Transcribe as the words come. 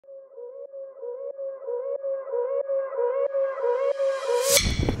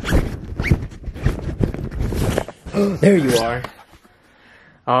There you are.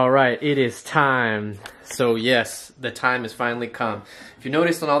 All right, it is time. So yes, the time has finally come. If you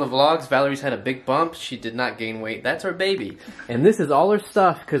noticed on all the vlogs, Valerie's had a big bump. She did not gain weight. That's our baby. And this is all her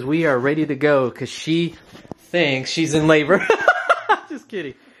stuff because we are ready to go because she thinks she's in labor. Just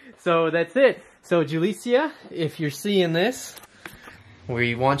kidding. So that's it. So Juliesia, if you're seeing this,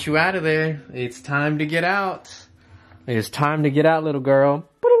 we want you out of there. It's time to get out. It's time to get out, little girl.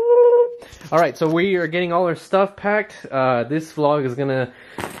 Alright, so we are getting all our stuff packed. This vlog is gonna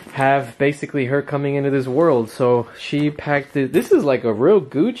have basically her coming into this world. So she packed it. This is like a real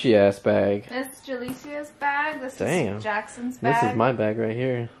Gucci ass bag. That's Julicia's bag. This Damn. is Jackson's bag. This is my bag right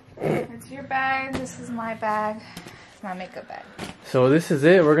here. It's your bag. This is my bag. It's my makeup bag. So this is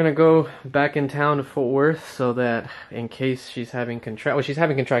it. We're gonna go back in town to Fort Worth so that in case she's having she's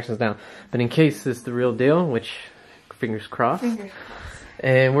having contractions now, but in case it's the real deal, which fingers crossed. Fingers crossed.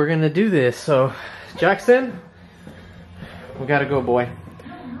 And we're gonna do this. So Jackson, we gotta go, boy.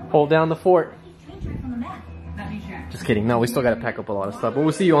 Hold down the fort. Just kidding. No, we still gotta pack up a lot of stuff, but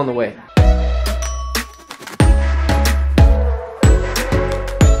we'll see you on the way.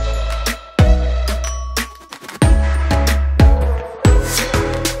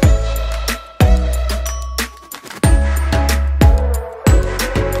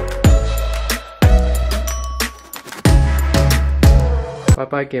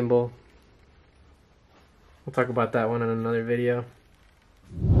 Bye-bye, gimbal. We'll talk about that one in another video.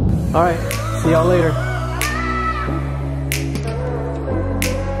 Alright, see y'all later.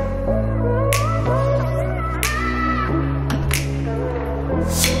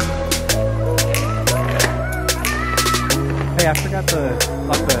 Hey, I forgot to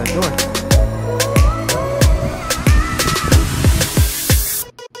lock the door.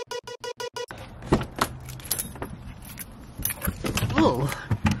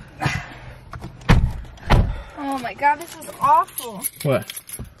 Oh my god, this is awful. What?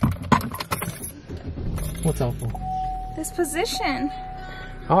 What's awful? This position.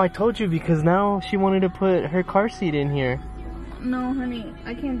 Oh, I told you because now she wanted to put her car seat in here. No, honey,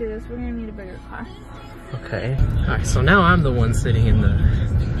 I can't do this. We're gonna need a bigger car. Okay. Alright, so now I'm the one sitting in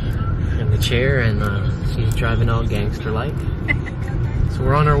the chair and she's driving all gangster-like. So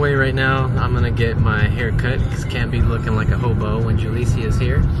we're on our way right now. I'm gonna get my hair cut because can't be looking like a hobo when Juliesia is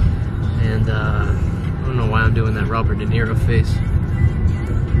here. And I don't know why I'm doing that Robert De Niro face.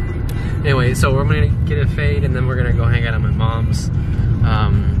 Anyway, so we're gonna get a fade and then we're gonna go hang out at my mom's. We're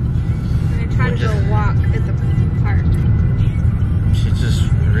gonna try to go walk at the park. She just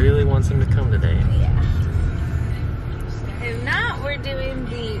really wants him to come today. Yeah. If not, we're doing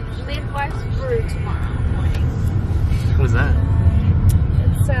the Midwest Brew tomorrow morning. What is that?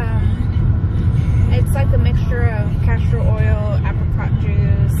 It's like a mixture of castor oil, apricot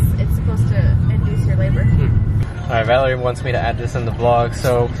juice. It's supposed to induce your labor. Alright, Valerie wants me to add this in the vlog.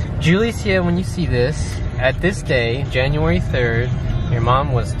 So, Juliesia, when you see this, at this day, January 3rd, your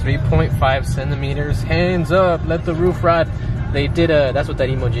mom was 3.5 centimeters. Hands up, let the roof ride. They did that's what that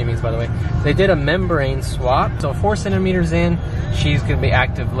emoji means, by the way. They did a membrane swap. So 4 centimeters in, she's gonna be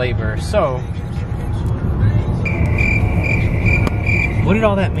active labor. So, what did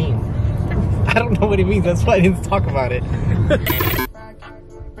all that mean? I don't know what it means, that's why I didn't talk about it.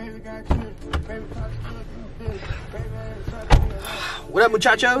 What up,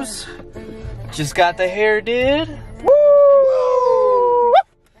 muchachos? Just got the hair did. Woo!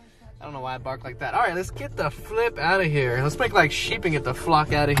 I don't know why I bark like that. Alright, let's get the flip out of here. Let's make like sheep and get the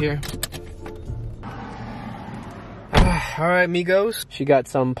flock out of here. Alright, amigos. She got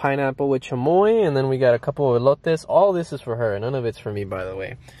some pineapple with chamoy, and then we got a couple of elotes. All this is for her. None of it's for me, by the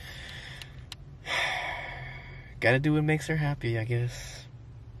way. Gotta do what makes her happy, I guess.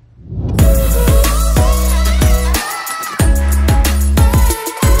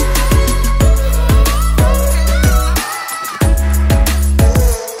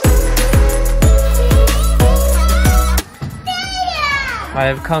 I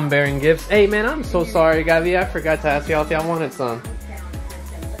have come bearing gifts. Hey man, I'm so sorry, Gavi. I forgot to ask y'all if y'all wanted some.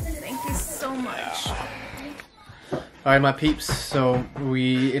 Thank you so much. Alright, my peeps. So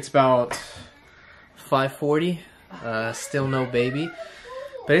it's about 5:40. Still no baby,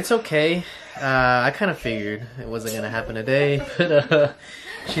 but it's okay. I kind of figured it wasn't gonna happen today, but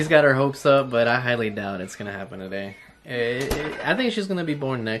she's got her hopes up, but I highly doubt it's gonna happen today. I think she's gonna be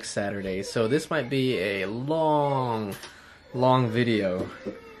born next Saturday, so this might be a long video.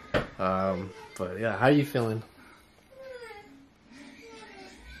 But yeah, how are you feeling?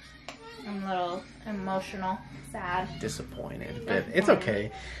 I'm a little emotional, sad, disappointed, but it's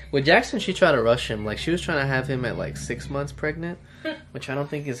okay. With Jackson, she tried to rush him. Like, she was trying to have him at like 6 months pregnant, which I don't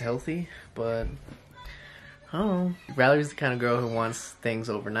think is healthy, but Oh, Valerie's the kind of girl who wants things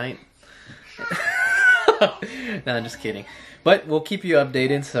overnight. No, I'm just kidding. But we'll keep you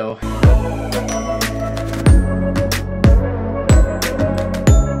updated, so...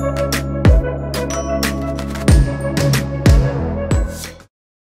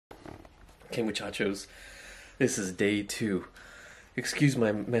 Okay, muchachos. This is day 2. Excuse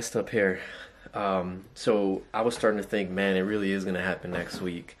my messed up hair. So I was starting to think, man, it really is going to happen next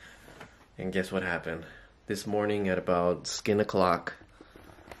week. And guess what happened? This morning at about skin o'clock,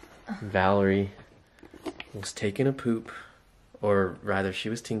 Valerie was taking a poop, or rather she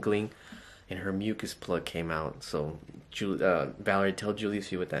was tinkling, and her mucus plug came out. So Valerie, tell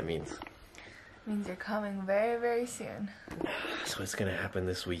Juliesia what that means. Means you're coming very, very soon. So it's gonna happen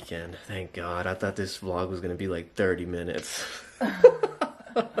this weekend. Thank God. I thought this vlog was gonna be like 30 minutes.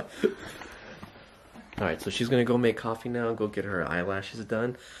 Alright, so she's gonna go make coffee now, go get her eyelashes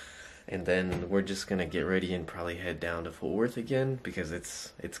done. And then we're just gonna get ready and probably head down to Fort Worth again because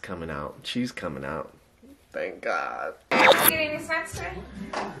it's coming out. She's coming out. Thank God. Did you get any snacks today?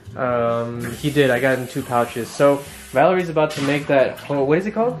 He did. I got in 2 pouches. So Valerie's about to make that. Oh, what is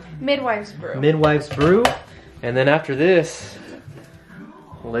it called? Midwife's brew. Midwife's brew. And then after this,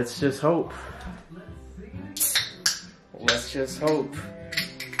 let's just hope. Let's just hope.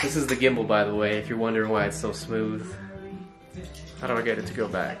 This is the gimbal, by the way, if you're wondering why it's so smooth. How do I get it to go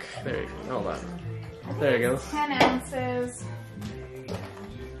back? There you go. Hold on. There you go. 10 ounces.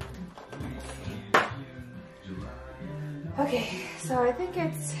 Okay, so I think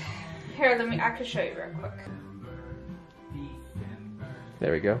it's... Here, I can show you real quick.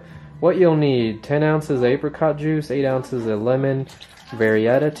 There we go. What you'll need, 10 ounces of apricot juice, 8 ounces of lemon,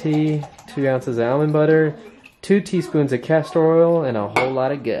 Varietta tea, 2 ounces of almond butter, 2 teaspoons of castor oil, and a whole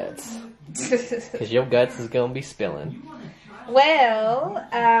lot of guts. Because your guts is going to be spilling. Well,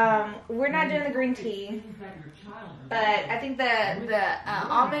 we're not doing the green tea, but I think the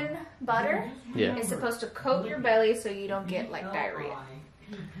almond butter is supposed to coat your belly so you don't get like diarrhea.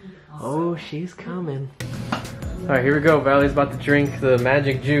 Oh, she's coming. Alright, here we go. Valerie's about to drink the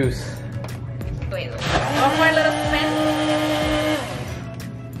magic juice. Wait, one more little spin.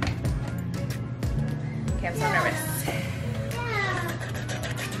 Okay, I'm so nervous.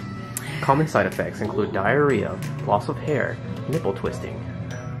 Common side effects include diarrhea, loss of hair, nipple twisting.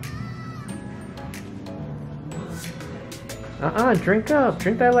 Drink up.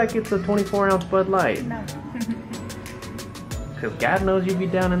 Drink that like it's a 24-ounce Bud Light. No. Because God knows you'd be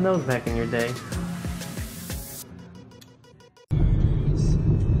down in those back in your day.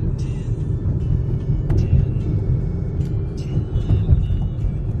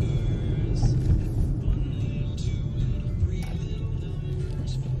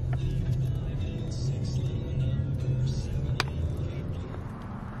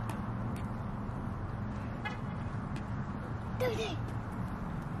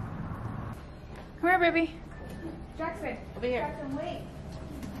 Come here, baby. Jackson, over here. Jackson, wait.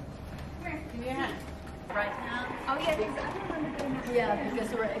 Come here. Give me your hand. Right now. Oh yeah, because I don't remember doing that. Yeah,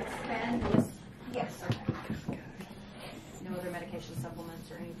 because we're expanding. Yes. No other medication supplements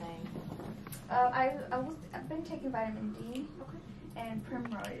or anything. I've been taking vitamin D and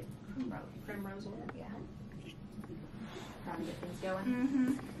primrose oil. Yeah. Trying to get things going.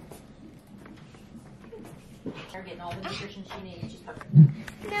 Mm-hmm. They're getting all the nutrition she needs. She's perfect.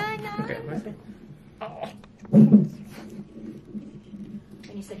 No. Okay, let me see. And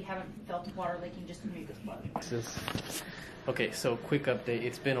you said you haven't felt water leaking, just the mucus plug. Okay, so quick update.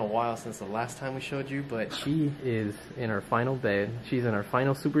 It's been a while since the last time we showed you, but she is in her final bed. She's in her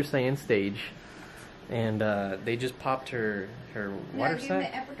final Super Saiyan stage. And they just popped her water They sac. gave me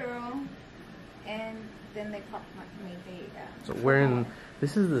the epidural, and then they popped So we're in,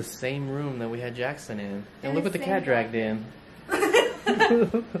 this is the same room that we had Jackson in. And look what the cat dragged in.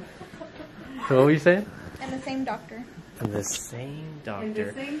 So what were you saying? And the same doctor. And the same doctor. And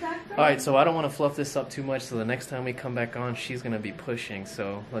the same doctor? Alright, so I don't want to fluff this up too much, so the next time we come back on, she's going to be pushing.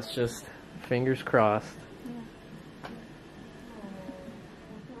 So let's just, fingers crossed.